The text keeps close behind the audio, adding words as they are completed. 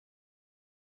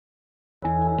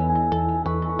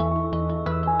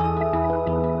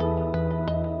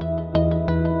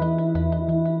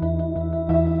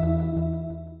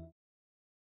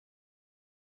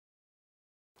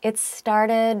It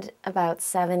started about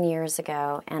 7 years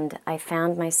ago, and I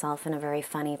found myself in a very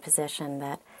funny position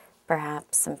that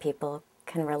perhaps some people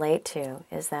can relate to,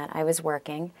 is that I was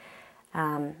working.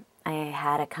 I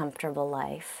had a comfortable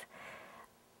life,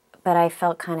 but I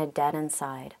felt kind of dead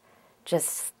inside,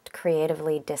 just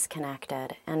creatively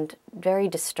disconnected and very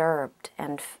disturbed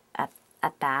and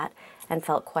at that, and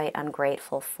felt quite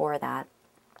ungrateful for that.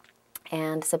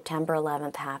 And September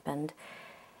 11th happened,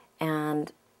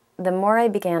 and the more I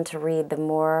began to read, the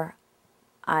more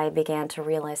I began to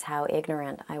realize how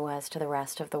ignorant I was to the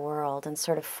rest of the world, and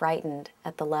sort of frightened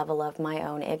at the level of my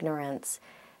own ignorance,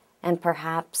 and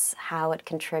perhaps how it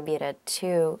contributed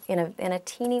to, in a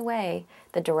teeny way,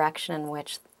 the direction in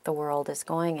which the world is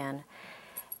going in.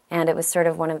 And it was sort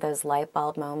of one of those light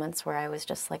bulb moments where I was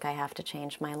just like, I have to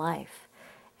change my life.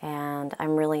 And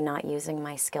I'm really not using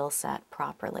my skill set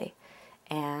properly.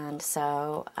 And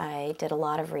so I did a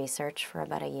lot of research for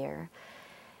about a year,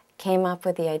 came up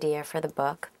with the idea for the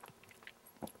book,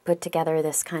 put together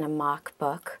this kind of mock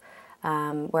book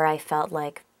where I felt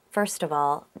like, first of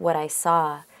all, what I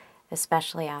saw,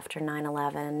 especially after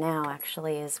 9/11 and now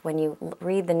actually, is when you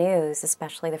read the news,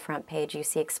 especially the front page, you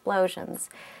see explosions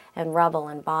and rubble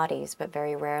and bodies, but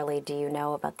very rarely do you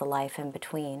know about the life in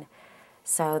between.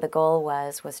 So the goal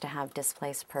was to have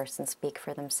displaced persons speak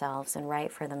for themselves and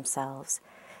write for themselves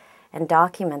and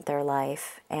document their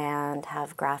life and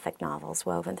have graphic novels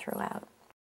woven throughout.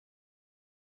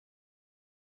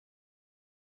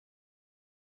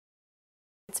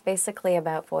 It's basically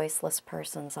about voiceless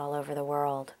persons all over the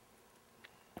world,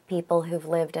 people who've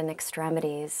lived in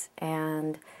extremities,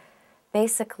 and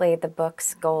basically the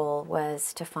book's goal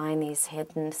was to find these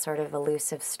hidden, sort of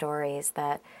elusive stories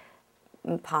that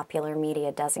popular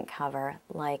media doesn't cover,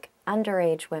 like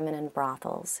underage women in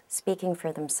brothels speaking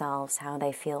for themselves how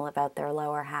they feel about their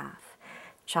lower half,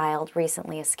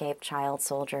 recently escaped child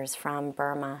soldiers from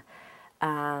Burma,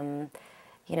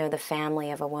 you know, the family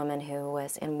of a woman who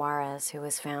was in Juarez who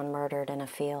was found murdered in a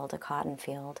field, a cotton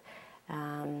field,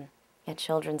 a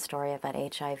children's story about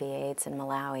HIV/AIDS in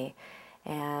Malawi.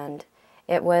 And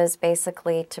it was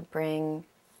basically to bring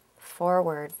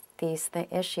forward these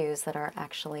issues that are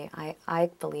actually, I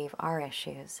believe, are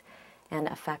issues and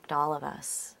affect all of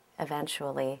us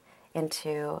eventually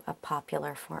into a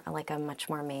popular form, like a much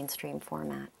more mainstream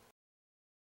format.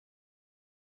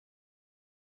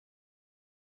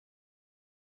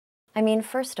 I mean,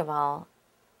 first of all,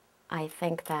 I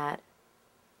think that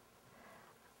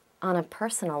on a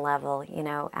personal level, you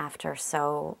know, after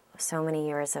so many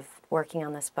years of working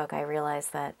on this book, I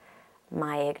realized that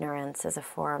my ignorance is a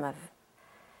form of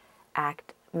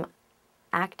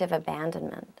active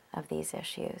abandonment of these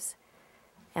issues.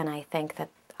 And I think that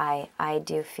I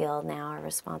do feel now a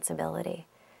responsibility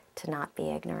to not be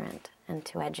ignorant and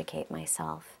to educate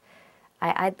myself.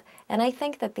 And I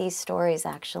think that these stories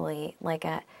actually, like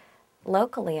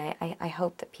locally, I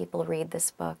hope that people read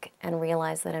this book and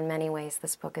realize that in many ways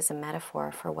this book is a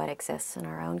metaphor for what exists in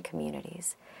our own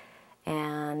communities.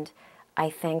 And I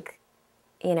think,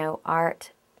 you know,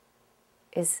 art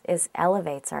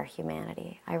elevates our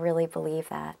humanity. I really believe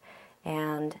that.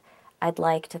 And I'd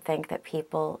like to think that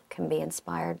people can be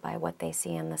inspired by what they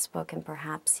see in this book and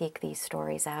perhaps seek these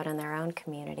stories out in their own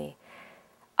community.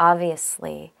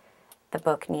 Obviously, the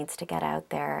book needs to get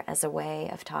out there as a way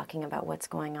of talking about what's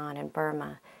going on in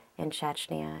Burma, in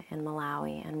Chechnya, in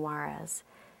Malawi, and Juarez.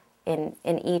 In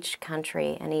each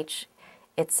country,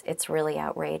 it's really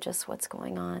outrageous what's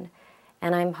going on.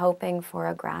 And I'm hoping for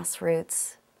a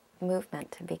grassroots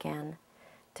movement to begin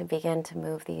to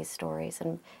move these stories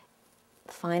and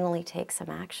finally take some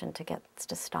action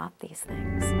to stop these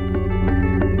things.